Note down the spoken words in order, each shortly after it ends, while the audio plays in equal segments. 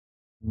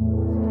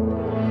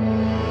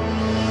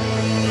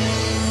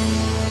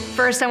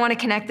First, I want to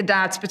connect the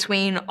dots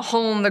between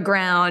Hole in the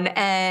Ground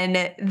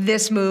and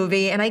this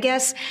movie. And I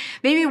guess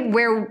maybe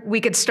where we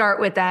could start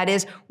with that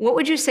is, what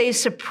would you say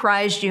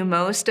surprised you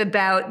most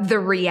about the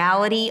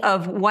reality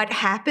of what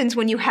happens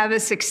when you have a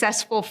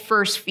successful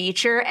first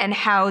feature and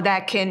how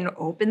that can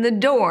open the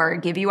door,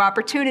 give you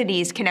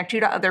opportunities, connect you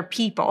to other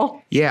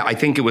people? Yeah, I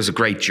think it was a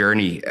great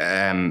journey,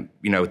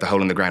 with the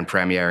Hole in the Ground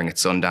premiering at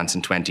Sundance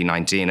in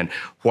 2019. And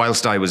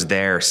whilst I was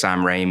there,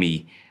 Sam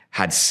Raimi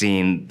had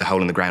seen The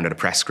Hole in the Ground at a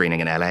press screening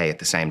in LA at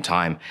the same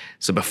time.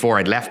 So before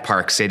I'd left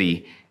Park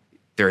City,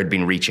 there had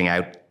been reaching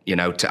out,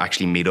 to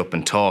actually meet up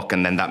and talk.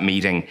 And then that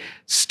meeting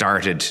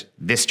started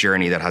this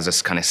journey that has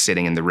us kind of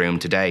sitting in the room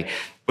today.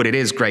 But it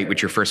is great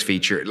with your first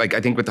feature. Like,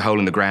 I think with The Hole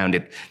in the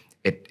Ground,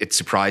 it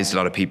surprised a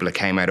lot of people. It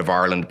came out of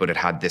Ireland, but it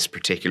had this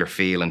particular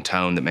feel and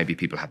tone that maybe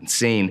people hadn't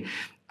seen.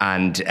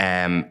 And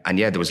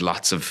yeah, there was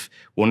lots of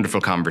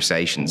wonderful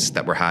conversations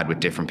that were had with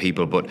different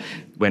people. But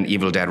when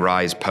Evil Dead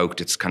Rise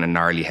poked its kind of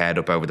gnarly head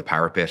up over the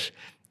parapet,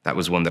 that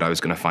was one that I was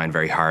going to find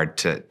very hard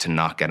to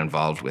not get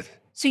involved with.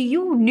 So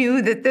you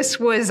knew that this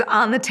was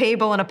on the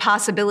table and a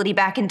possibility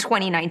back in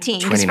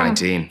 2019.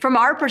 2019. From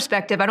our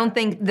perspective, I don't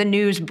think the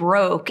news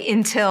broke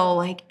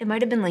until it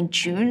might have been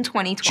June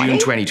 2020. June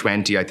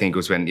 2020, I think,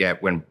 was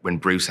when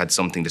Bruce had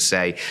something to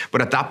say.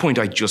 But at that point,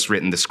 I'd just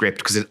written the script,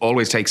 because it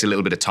always takes a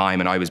little bit of time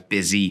and I was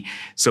busy.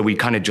 So we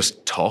kind of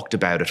just talked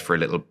about it for a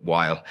little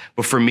while.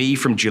 But for me,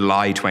 from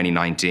July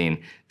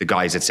 2019, the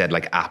guys had said,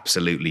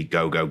 absolutely,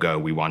 go, go, go.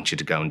 We want you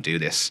to go and do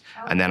this.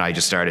 And then I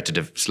just started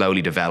to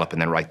slowly develop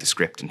and then write the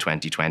script in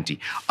 2020.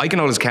 I can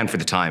always count for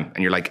the time.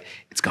 And you're like,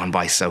 it's gone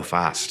by so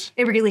fast.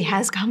 It really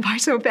has gone by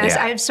so fast.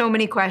 Yeah. I have so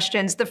many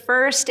questions. The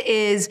first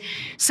is,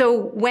 so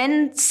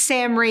when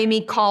Sam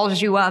Raimi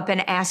calls you up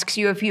and asks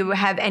you if you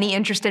have any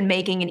interest in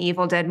making an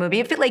Evil Dead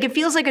movie, it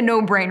feels like a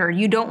no-brainer.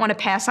 You don't want to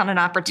pass on an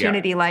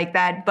opportunity like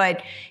that,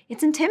 but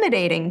it's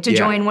intimidating to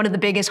join one of the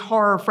biggest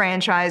horror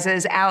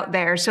franchises out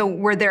there. So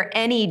were there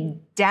any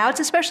doubts,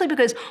 especially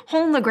because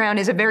Hole in the Ground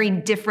is a very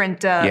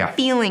different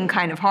feeling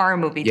kind of horror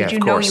movie? Did you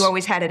know you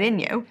always had it in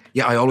you?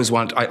 Yeah, I always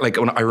when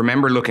I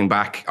remember looking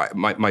back,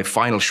 my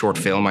final short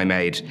film I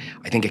made,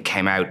 I think it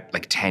came out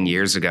 10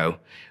 years ago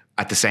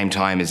at the same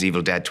time as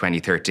Evil Dead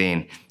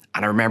 2013.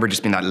 And I remember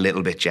just being that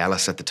little bit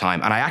jealous at the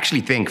time. And I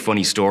actually think,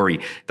 funny story,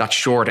 that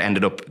short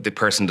ended up, the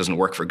person doesn't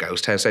work for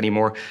Ghost House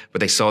anymore,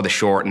 but they saw the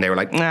short and they were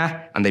like, nah,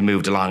 and they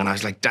moved along. And I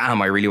was like,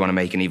 damn, I really want to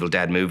make an Evil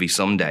Dead movie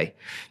someday.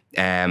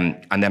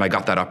 And then I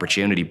got that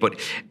opportunity. But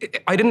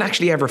I didn't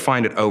actually ever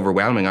find it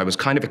overwhelming. I was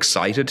kind of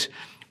excited,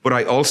 but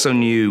I also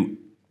knew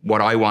what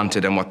I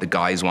wanted and what the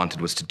guys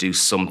wanted was to do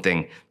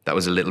something that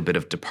was a little bit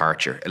of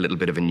departure, a little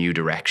bit of a new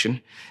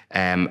direction.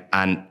 And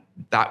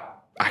that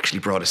actually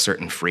brought a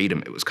certain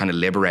freedom. It was kind of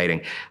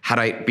liberating. Had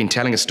I been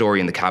telling a story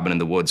in the cabin in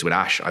the woods with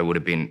Ash, I would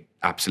have been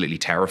absolutely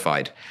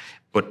terrified.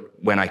 But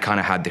when I kind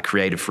of had the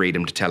creative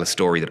freedom to tell a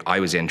story that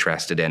I was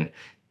interested in,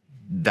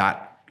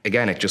 that,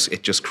 again, it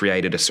just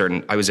created a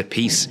certain, I was at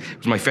peace. It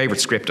was my favorite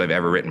script I've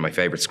ever written, my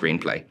favorite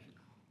screenplay.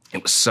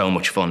 It was so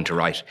much fun to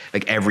write.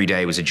 Every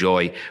day was a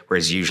joy,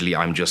 whereas usually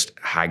I'm just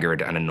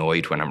haggard and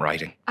annoyed when I'm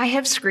writing. I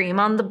have Scream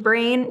on the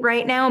brain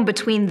right now, and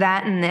between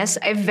that and this,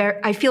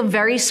 I feel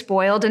very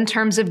spoiled in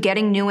terms of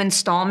getting new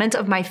installment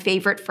of my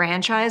favorite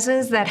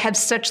franchises that have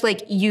such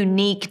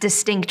unique,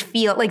 distinct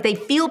feel. They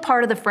feel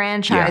part of the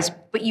franchise,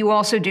 but you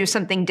also do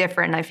something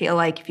different. I feel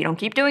like if you don't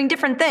keep doing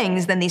different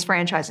things, then these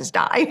franchises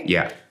die.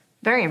 Yeah.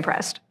 Very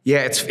impressed.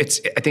 Yeah,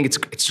 I think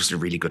it's just a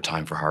really good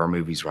time for horror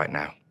movies right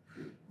now.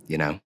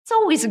 It's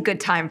always a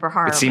good time for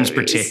horror movies. It seems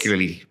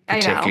particularly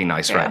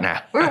nice right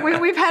now.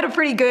 We've had a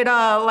pretty good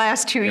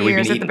last 2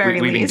 years at the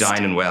very least. We've been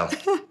dining well.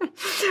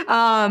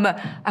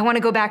 I want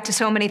to go back to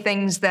so many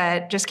things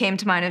that just came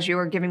to mind as you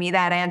were giving me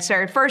that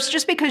answer. First,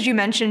 just because you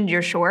mentioned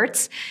your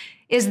shorts,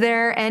 is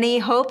there any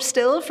hope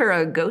still for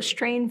a Ghost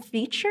Train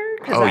feature?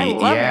 Because I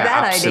love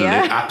that idea.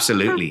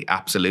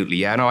 Absolutely.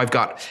 Yeah, no, I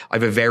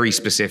have a very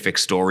specific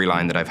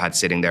storyline that I've had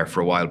sitting there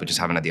for a while, but just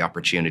haven't had the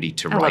opportunity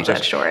to write it.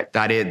 That short.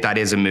 That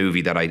is a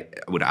movie that I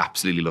would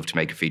absolutely love to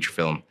make a feature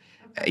film,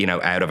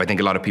 out of. I think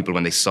a lot of people,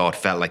 when they saw it,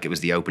 felt like it was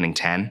the opening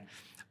 10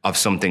 of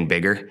something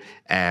bigger.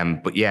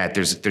 But yeah,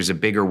 there's a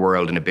bigger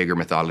world and a bigger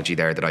mythology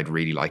there that I'd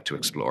really like to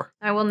explore.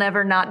 I will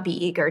never not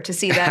be eager to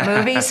see that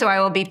movie, so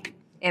I will be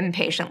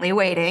impatiently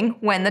waiting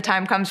when the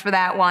time comes for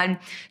that one.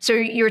 So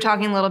you were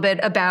talking a little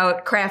bit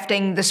about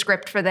crafting the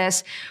script for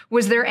this.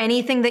 Was there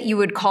anything that you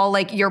would call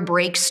your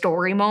break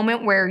story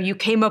moment where you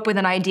came up with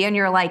an idea and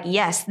you're like,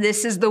 yes,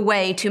 this is the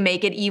way to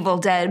make it Evil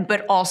Dead,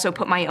 but also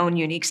put my own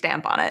unique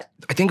stamp on it?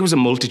 I think it was a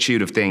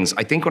multitude of things.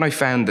 I think when I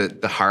found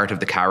the heart of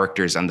the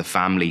characters and the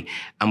family,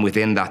 and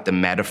within that, the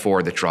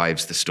metaphor that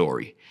drives the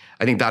story,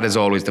 I think that is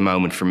always the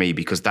moment for me,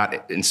 because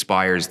that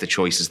inspires the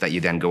choices that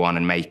you then go on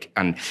and make.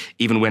 And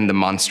even when the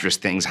monstrous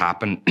things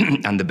happen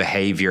and the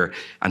behavior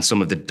and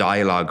some of the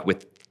dialogue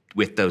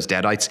with those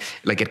Deadites,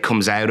 it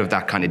comes out of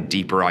that kind of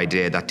deeper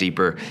idea, that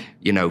deeper,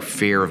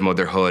 fear of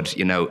motherhood,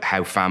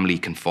 how family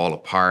can fall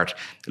apart,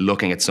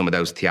 looking at some of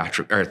those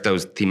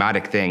those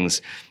thematic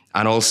things.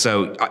 And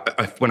also,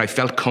 when I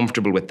felt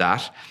comfortable with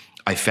that,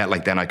 I felt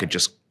like then I could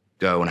just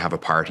go and have a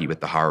party with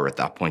the horror at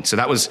that point. So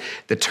that was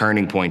the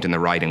turning point in the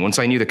writing. Once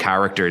I knew the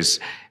characters,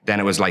 then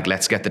it was like,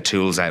 let's get the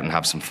tools out and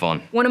have some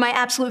fun. One of my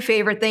absolute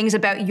favorite things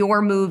about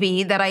your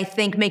movie that I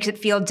think makes it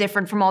feel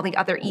different from all the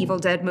other Evil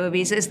Dead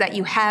movies is that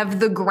you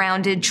have the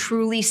grounded,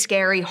 truly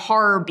scary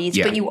horror beats,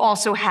 but you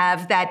also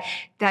have that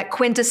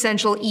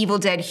quintessential Evil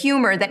Dead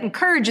humor that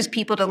encourages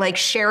people to like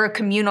share a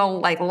communal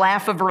like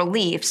laugh of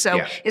relief.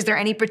 So is there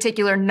any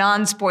particular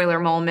non-spoiler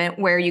moment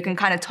where you can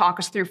kind of talk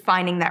us through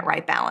finding that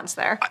right balance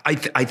there? I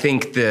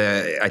think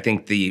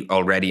the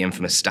already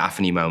infamous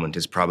Staphany moment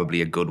is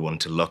probably a good one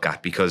to look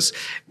at, because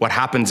what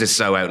happens is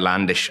so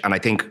outlandish. And I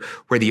think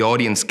where the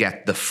audience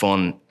get the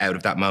fun out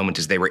of that moment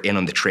is they were in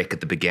on the trick at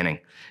the beginning.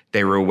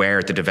 They were aware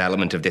of the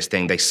development of this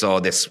thing. They saw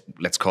this,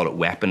 let's call it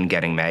weapon,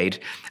 getting made.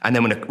 And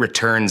then when it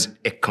returns,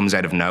 it comes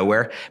out of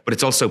nowhere. But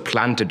it's also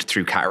planted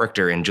through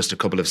character in just a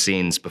couple of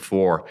scenes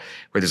before,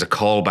 where there's a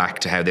callback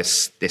to how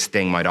this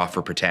thing might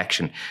offer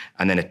protection.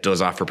 And then it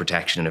does offer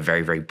protection in a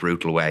very, very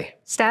brutal way.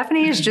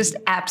 Staphany is just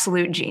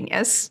absolute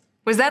genius.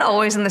 Was that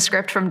always in the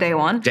script from day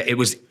one? It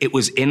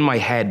was in my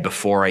head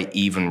before I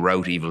even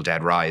wrote Evil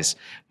Dead Rise.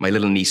 My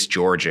little niece,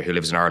 Georgia, who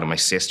lives in Ireland, my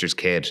sister's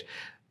kid,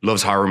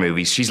 loves horror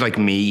movies. She's like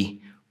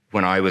me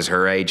when I was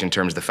her age in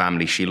terms of the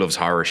family. She loves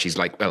horror. She's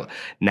like, well,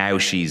 now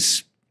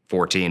she's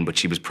 14, but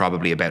she was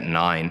probably about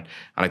 9. And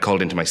I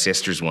called into my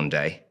sister's one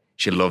day.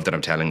 She loved that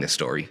I'm telling this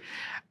story.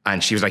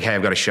 And she was like, hey,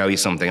 I've got to show you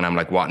something. And I'm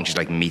like, what? And she's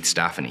like, meet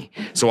Staphany.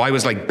 So I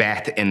was like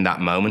Beth in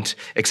that moment,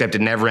 except it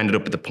never ended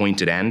up at the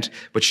pointed end.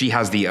 But she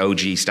has the OG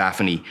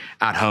Staphany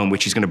at home,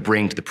 which she's going to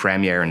bring to the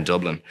premiere in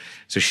Dublin.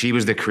 So she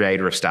was the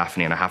creator of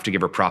Staphany, and I have to give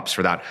her props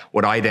for that.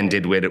 What I then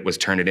did with it was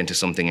turn it into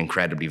something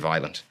incredibly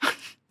violent.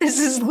 This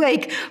is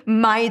like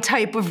my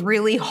type of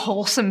really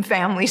wholesome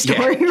family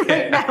story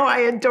right now. I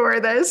adore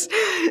this.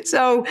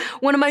 So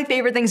one of my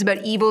favorite things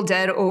about Evil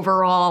Dead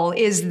overall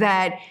is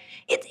that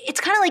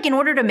it's kind of like, in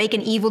order to make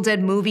an Evil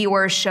Dead movie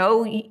or a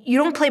show, you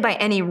don't play by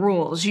any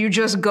rules. You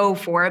just go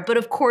for it. But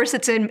of course,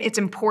 it's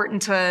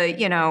important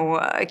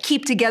to,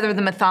 keep together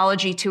the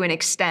mythology to an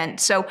extent.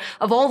 So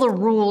of all the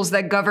rules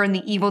that govern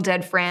the Evil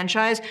Dead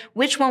franchise,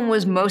 which one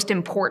was most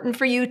important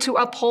for you to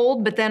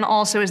uphold? But then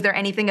also, is there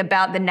anything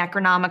about the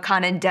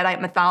Necronomicon and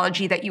Deadite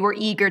mythology that you were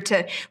eager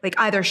to like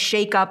either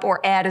shake up or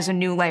add as a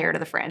new layer to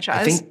the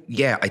franchise?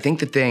 I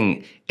think the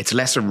thing, it's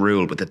less a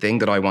rule, but the thing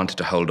that I wanted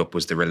to hold up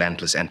was the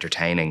relentless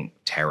entertaining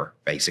terror,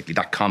 basically,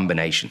 that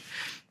combination.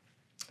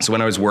 So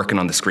when I was working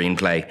on the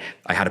screenplay,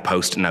 I had a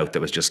post-it note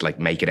that was just like,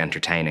 make it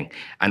entertaining.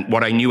 And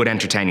what I knew what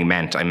entertaining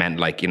meant, I meant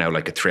like,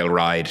 like a thrill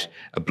ride,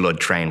 a blood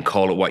train,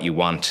 call it what you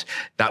want.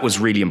 That was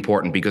really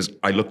important, because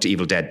I looked at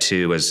Evil Dead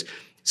 2 as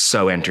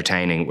so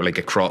entertaining. Like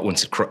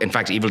in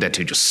fact, Evil Dead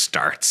 2 just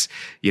starts.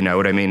 You know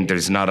what I mean?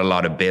 There's not a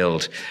lot of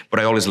build, but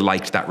I always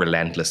liked that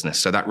relentlessness.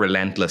 So that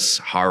relentless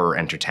horror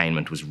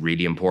entertainment was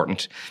really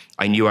important.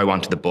 I knew I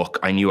wanted the book.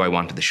 I knew I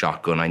wanted the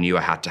shotgun. I knew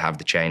I had to have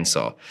the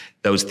chainsaw.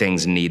 Those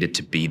things needed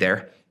to be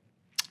there.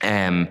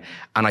 And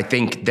I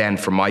think then,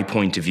 from my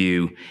point of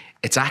view,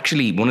 it's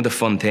actually one of the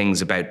fun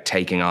things about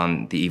taking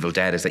on the Evil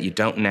Dead is that you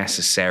don't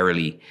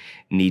necessarily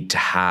need to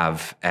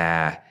have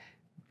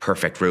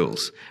perfect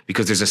rules,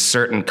 because there's a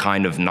certain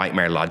kind of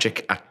nightmare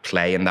logic at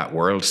play in that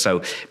world.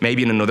 So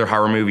maybe in another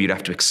horror movie, you'd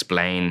have to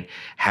explain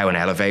how an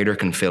elevator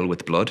can fill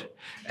with blood.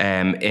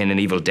 In an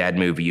Evil Dead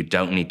movie, you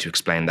don't need to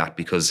explain that,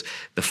 because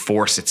the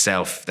force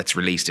itself that's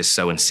released is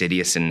so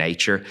insidious in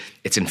nature.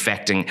 It's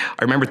infecting.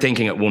 I remember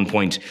thinking at one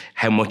point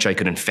how much I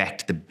could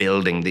infect the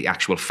building, the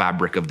actual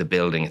fabric of the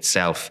building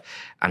itself,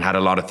 and had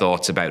a lot of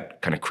thoughts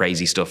about kind of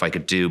crazy stuff I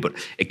could do, but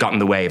it got in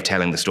the way of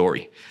telling the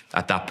story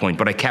at that point.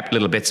 But I kept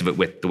little bits of it,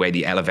 with the way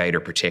the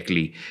elevator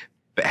particularly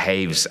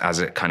behaves as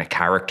a kind of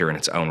character in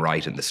its own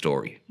right in the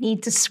story.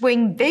 Need to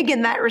swing big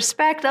in that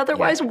respect.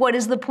 Otherwise, what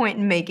is the point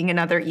in making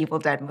another Evil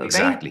Dead movie?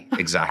 Exactly.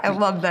 I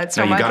love that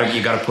so much.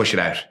 You gotta push it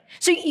out.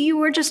 So you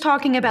were just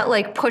talking about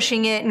like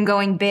pushing it and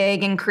going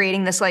big and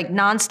creating this like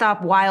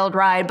nonstop wild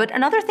ride. But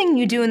another thing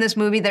you do in this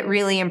movie that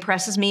really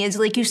impresses me is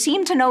like you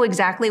seem to know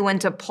exactly when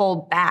to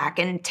pull back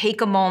and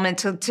take a moment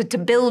to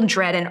build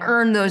dread and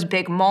earn those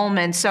big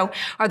moments. So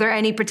are there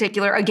any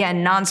particular,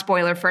 again,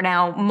 non-spoiler for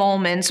now,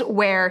 moments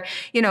where,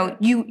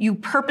 you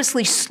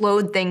purposely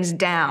slowed things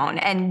down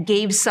and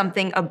gave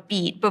something a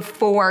beat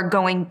before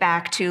going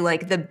back to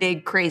like the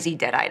big crazy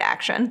Deadite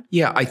action?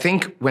 Yeah, I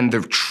think when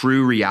the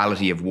true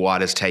reality of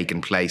what has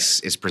taken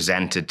place is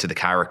presented to the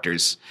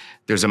characters,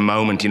 there's a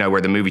moment, where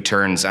the movie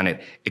turns and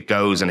it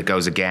goes and it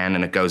goes again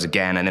and it goes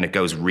again, and then it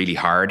goes really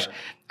hard.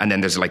 And then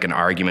there's like an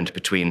argument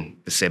between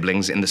the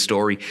siblings in the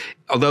story.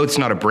 Although it's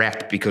not a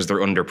breath because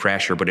they're under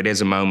pressure, but it is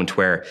a moment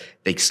where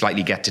they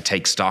slightly get to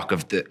take stock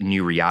of the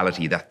new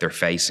reality that they're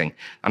facing.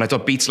 And I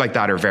thought beats like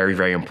that are very,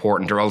 very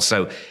important.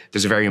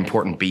 There's a very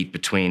important beat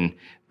between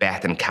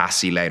Beth and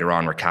Cassie later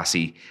on, where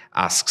Cassie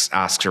asks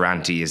her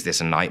auntie, is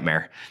this a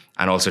nightmare?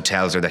 And also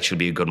tells her that she'll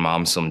be a good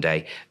mom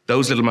someday.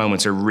 Those little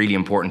moments are really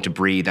important to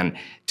breathe and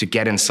to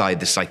get inside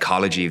the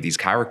psychology of these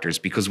characters,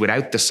 because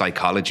without the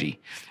psychology,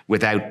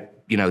 without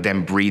you know,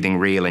 them breathing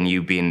real and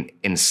you being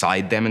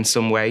inside them in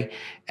some way,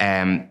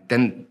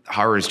 then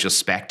horror is just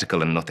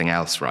spectacle and nothing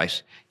else,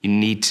 right? You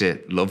need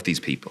to love these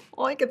people.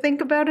 All I can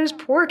think about is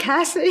poor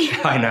Cassie.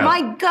 I know.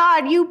 My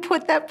God, you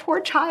put that poor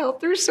child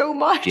through so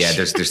much. Yeah,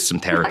 there's some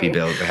therapy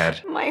built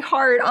ahead. My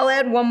heart. I'll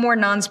add one more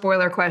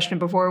non-spoiler question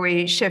before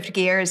we shift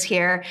gears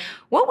here.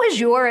 What was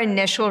your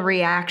initial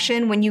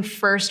reaction when you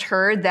first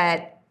heard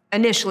that,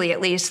 initially at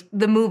least,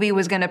 the movie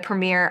was going to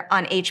premiere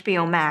on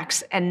HBO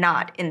Max and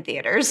not in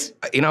theaters?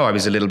 You know, I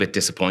was a little bit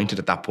disappointed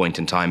at that point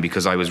in time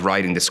because I was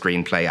writing the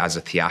screenplay as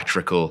a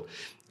theatrical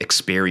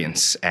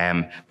experience.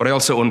 But I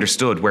also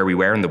understood where we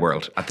were in the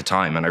world at the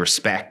time, and I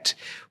respect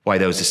why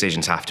those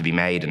decisions have to be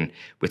made, and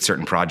with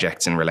certain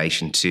projects in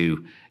relation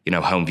to, you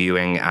know, home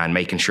viewing and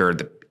making sure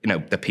that, you know,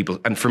 that people,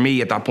 and for me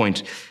at that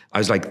point, I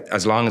was like,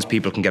 as long as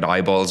people can get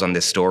eyeballs on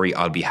this story,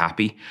 I'll be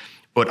happy.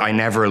 But I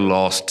never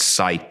lost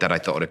sight that I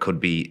thought it could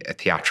be a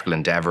theatrical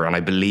endeavor. And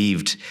I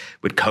believed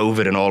with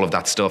COVID and all of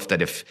that stuff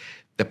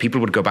that people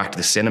would go back to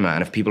the cinema.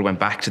 And if people went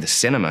back to the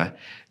cinema,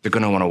 they're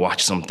going to want to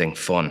watch something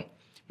fun,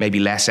 maybe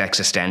less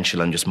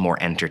existential and just more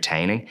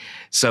entertaining.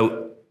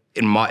 So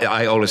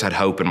I always had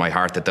hope in my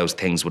heart that those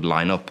things would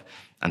line up.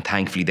 And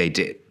thankfully they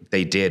did.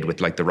 They did, with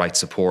like the right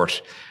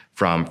support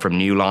from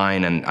New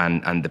Line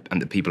and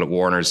the people at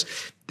Warner's.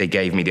 They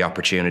gave me the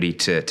opportunity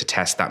to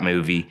test that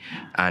movie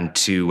and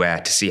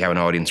to see how an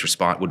audience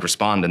would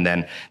respond. And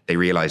then they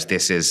realized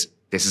this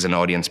is an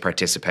audience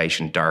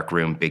participation, dark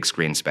room, big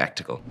screen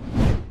spectacle.